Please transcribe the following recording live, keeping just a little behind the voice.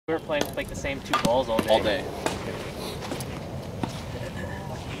We were playing with like the same 2 balls all day. All day.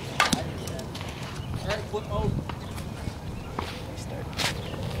 Alright, flip out.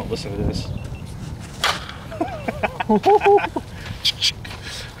 Oh, listen to this.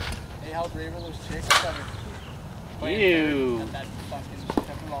 Hey, how brave are those chicks that are playing Ew. at that fucking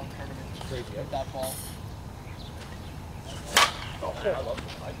Peppermint tournament with that ball? Oh, I love it.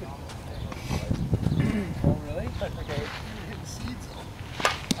 I could. Oh, really? Okay. Hitting seeds.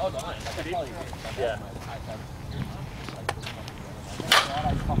 Oh, nice. I could probably Yeah.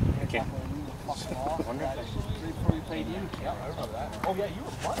 I fucking hit Okay. that one. You were fucking off. Wonderful. Right before we played you. Yeah, I remember that. Oh, yeah, you were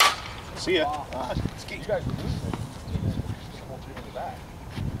fun. See ya. You guys were losing.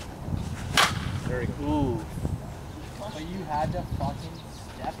 Very good. Ooh. But you had to fucking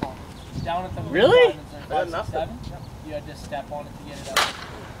step on it. Down at the Really? Seven, you had to step on it to get it out.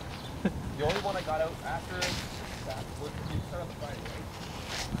 The only one I got out after that was you started on the Friday, right?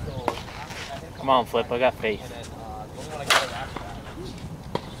 So after, I hit Come on, Flip. I got faith. and then the only one I got out after that it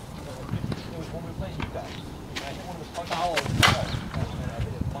was when we were playing you guys. And I hit one of the pucks out and I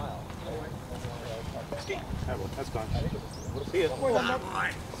hit it a mile. That's gone. See ya.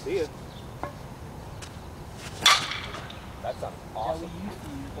 See ya. That sounds awesome. Yeah, we used to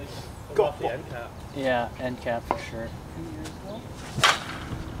use like Go off the end cap. Yeah, end cap for sure. 2 years ago.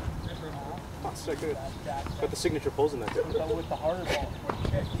 That's so good. Got the signature pulls in there too. But with the harder ball, the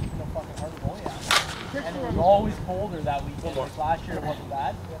fucking harder ball, yeah. And it was always colder that weekend. Like last year it wasn't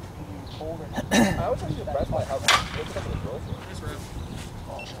bad. It was colder. I was actually impressed by how good some of the girls were.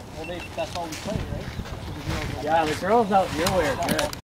 Well, that's all we play, right? Yeah, the girls out your way are good.